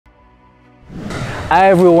Hi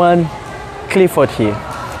everyone, Clifford here.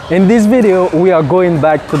 In this video, we are going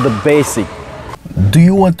back to the basic. Do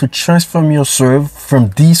you want to transform your serve from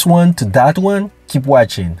this one to that one? Keep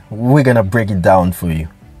watching. We're gonna break it down for you.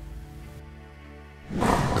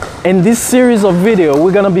 In this series of video,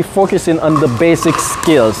 we're gonna be focusing on the basic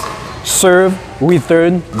skills: serve,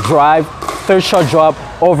 return, drive, third shot drop,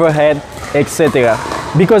 overhead, etc.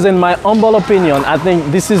 Because in my humble opinion, I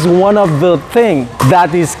think this is one of the things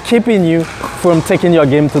that is keeping you from taking your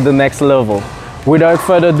game to the next level. Without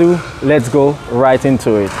further ado, let's go right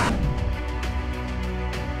into it.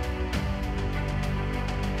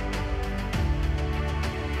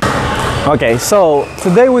 Okay, so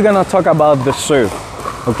today we're gonna talk about the serve,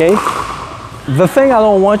 okay? The thing I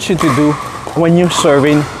don't want you to do when you're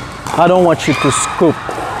serving, I don't want you to scoop,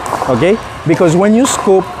 okay? Because when you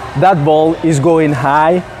scoop, that ball is going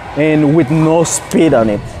high and with no speed on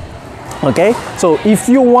it, okay? So if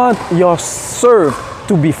you want your serve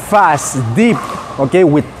to be fast, deep, okay,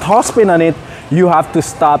 with top spin on it, you have to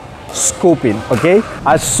stop scooping, okay?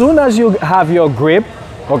 As soon as you have your grip,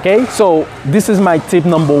 okay, so this is my tip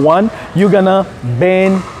number one, you're gonna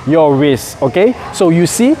bend your wrist, okay? So you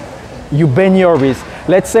see, you bend your wrist.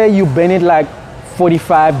 Let's say you bend it like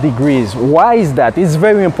 45 degrees. Why is that? It's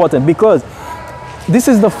very important because this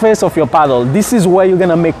is the face of your paddle. This is where you're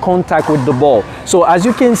gonna make contact with the ball. So as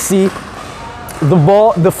you can see,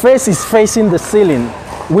 the face is facing the ceiling,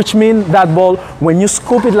 which means that ball, when you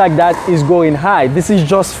scoop it like that, is going high. This is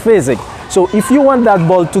just physics. So if you want that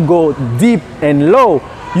ball to go deep and low,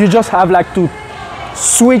 you just have like to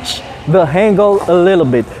switch the angle a little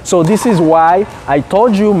bit. So this is why I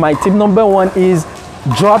told you my tip number one is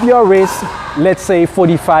drop your wrist, let's say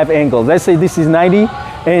 45 angles. Let's say this is 90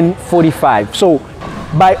 and 45. So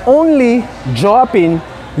by only dropping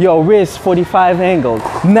your wrist 45 angles,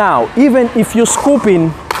 now even if you're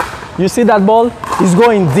scooping, you see that ball is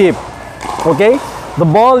going deep, okay? The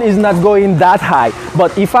ball is not going that high.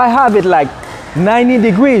 But if I have it like 90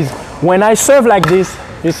 degrees, when I serve like this,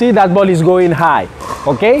 you see that ball is going high,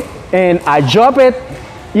 okay? And I drop it,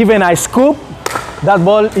 even I scoop, that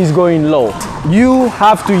ball is going low. You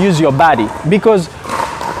have to use your body because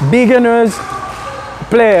beginners,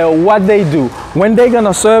 player, what they do, when they're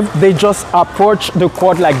gonna serve, they just approach the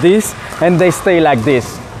court like this and they stay like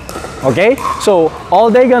this, okay? So all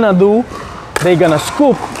they're gonna do, they're gonna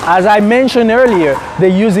scoop. As I mentioned earlier, they're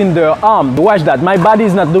using their arm. Watch that, my body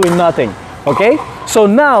is not doing nothing, okay? So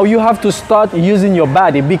now you have to start using your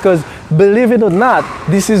body because believe it or not,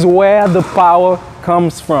 this is where the power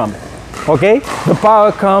comes from, okay? The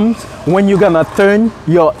power comes when you're gonna turn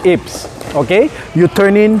your hips, okay? You're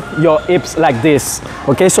turning your hips like this,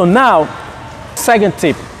 okay? So now, second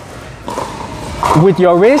tip, with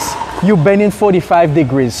your wrist, you bend in 45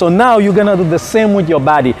 degrees. So now you're gonna do the same with your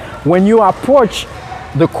body. When you approach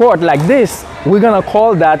the court like this, we're gonna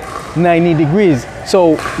call that 90 degrees.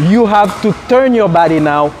 So you have to turn your body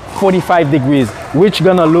now 45 degrees, which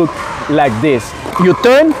gonna look like this. You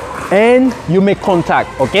turn and you make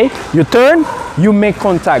contact, okay? You turn, you make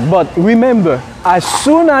contact. But remember, as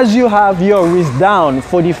soon as you have your wrist down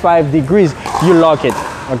 45 degrees, you lock it,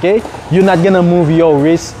 okay? You're not gonna move your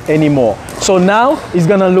wrist anymore. So now it's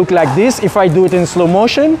gonna look like this. If I do it in slow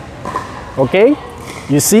motion, okay?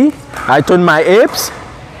 You see, I turn my hips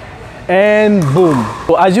and boom.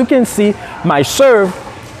 So as you can see, my serve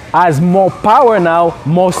has more power now,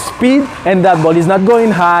 more speed, and that ball is not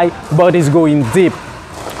going high, but it's going deep,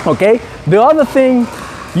 okay? The other thing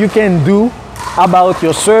you can do about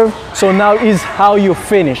your serve, so now is how you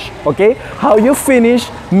finish, okay? How you finish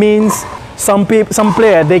means some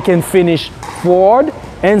player, they can finish forward,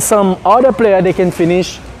 and some other player, they can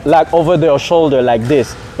finish like over their shoulder like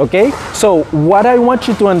this, okay? So what I want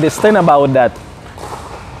you to understand about that,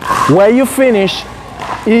 where you finish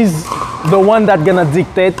is the one that's gonna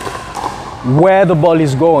dictate where the ball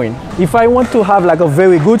is going. If I want to have like a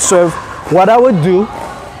very good serve, what I would do,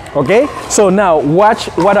 okay? So now watch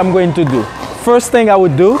what I'm going to do. First thing I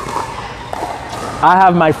would do, I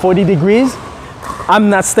have my 40 degrees. I'm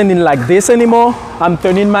not standing like this anymore. I'm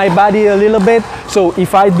turning my body a little bit. So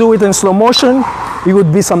if I do it in slow motion, it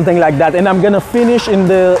would be something like that. And I'm gonna finish in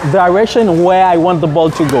the direction where I want the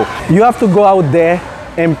ball to go. You have to go out there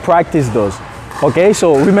and practice those, okay?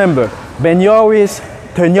 So remember, bend your wrist,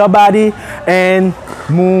 turn your body, and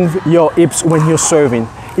move your hips when you're serving.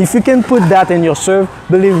 If you can put that in your serve,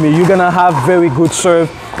 believe me, you're gonna have very good serve,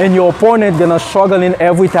 and your opponent gonna struggle in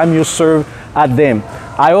every time you serve at them.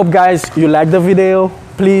 I hope guys you like the video.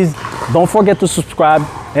 Please don't forget to subscribe,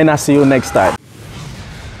 and I'll see you next time.